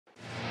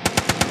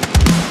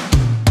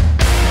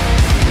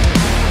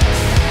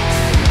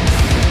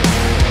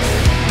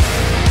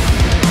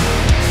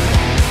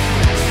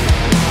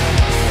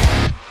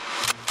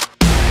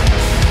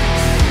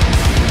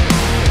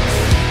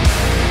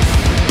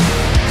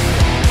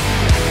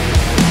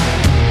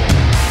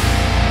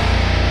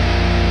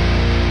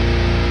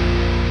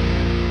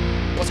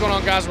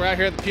Guys, we're out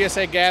here at the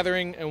PSA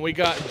Gathering, and we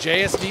got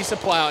JSD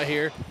Supply out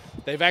here.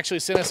 They've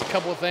actually sent us a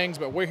couple of things,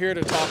 but we're here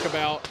to talk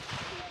about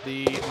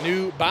the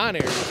new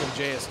binary from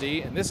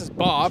JSD, and this is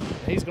Bob.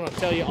 He's going to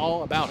tell you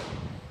all about it.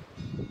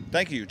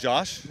 Thank you,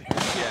 Josh.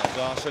 Yeah,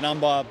 Josh, and I'm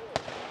Bob.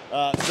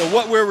 So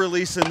what we're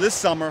releasing this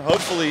summer,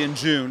 hopefully in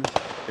June,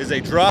 is a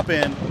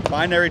drop-in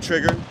binary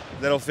trigger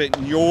that'll fit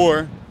in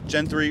your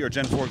Gen 3 or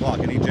Gen 4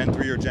 Glock, any Gen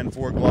 3 or Gen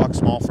 4 Glock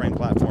small frame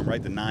platform,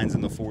 right? The 9s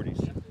and the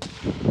 40s.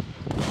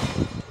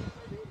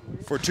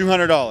 For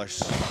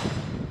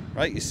 $200,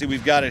 right? You see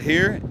we've got it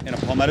here in a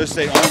Palmetto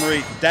State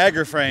Armory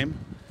dagger frame.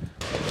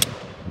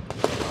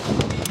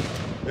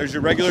 There's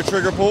your regular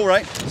trigger pull,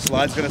 right?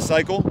 Slide's gonna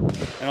cycle,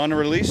 and on the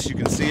release, you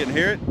can see it and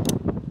hear it.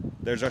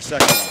 There's our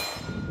second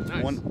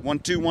one. Nice. 1,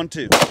 2, 1,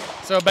 2.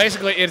 So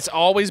basically, it's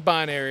always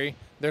binary.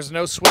 There's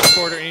no switch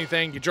cord or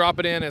anything. You drop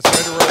it in, it's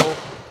ready to roll.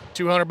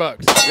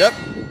 $200. Yep.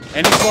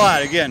 Any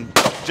slide, again,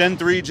 Gen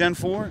 3, Gen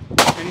 4.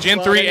 Gen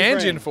 3 and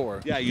Gen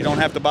 4. Yeah, you don't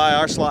have to buy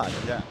our slide.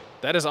 Yeah.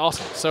 That is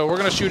awesome. So we're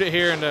going to shoot it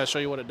here and show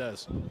you what it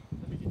does. It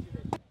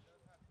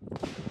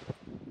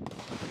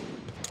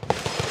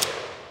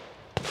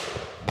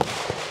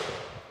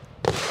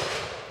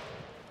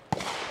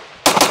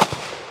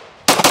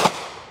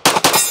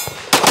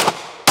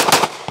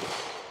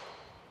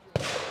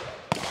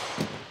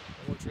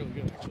works really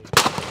good, actually.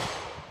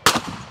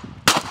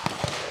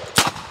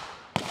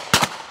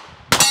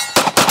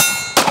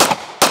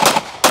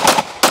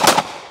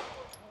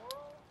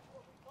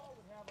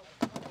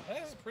 That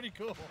is pretty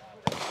cool.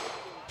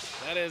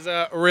 That is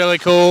really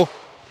cool.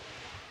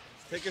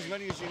 Take as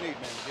many as you need, man.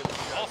 To get what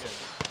you got. Awesome.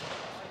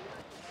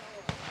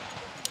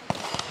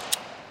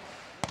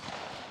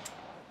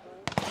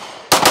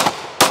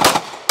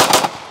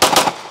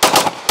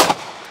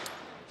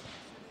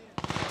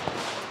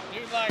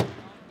 Dude, like,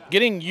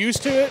 getting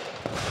used to it,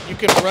 you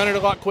can run it a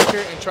lot quicker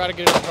and try to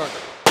get it on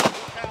target.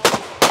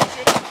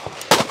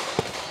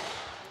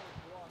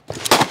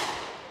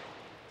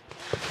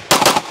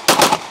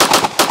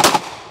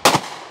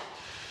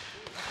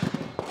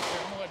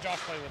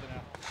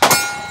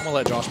 I'm gonna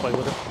let Josh play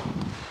with it.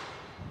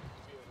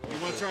 You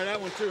want to try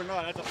that one too or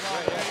not? That's a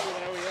fly with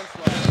an OEM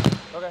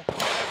slide. Okay.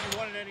 If you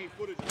wanted any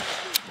footage of that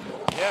too.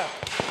 Yeah.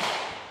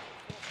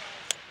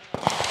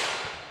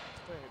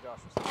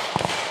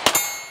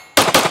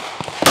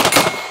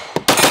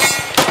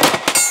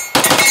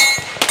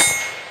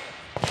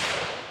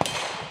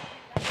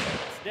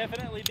 It's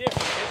definitely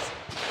different.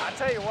 I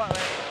tell you what,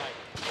 man.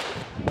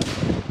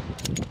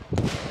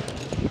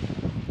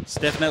 It's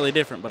definitely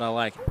different, but I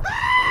like it.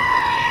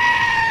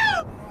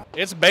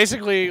 It's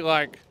basically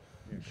like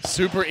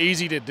super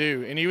easy to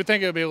do, and you would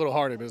think it would be a little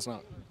harder, but it's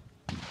not.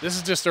 This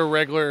is just a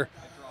regular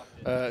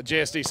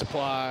JSD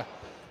Supply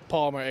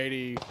Polymer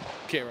 80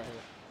 kit right here.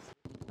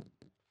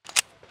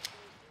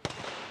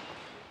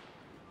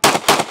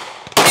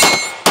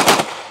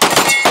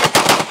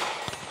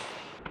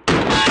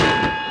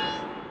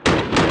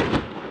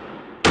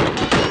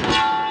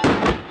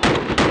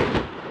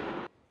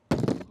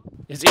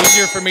 It's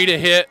easier for me to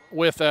hit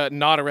with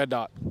not a red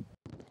dot.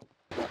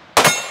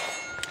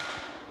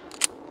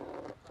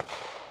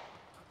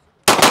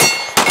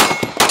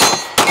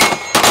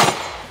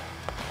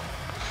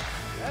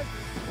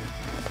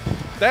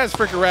 That's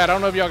freaking rad. I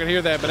don't know if y'all can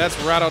hear that, but that's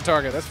right on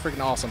target. That's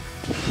freaking awesome.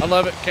 I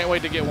love it. Can't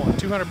wait to get one.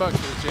 $200 for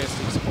the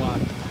JSD Supply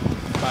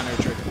binary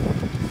trigger.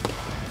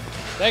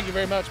 Thank you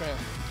very much, man.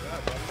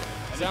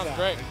 Sounds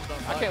great.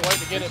 I can't wait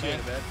to get it, man.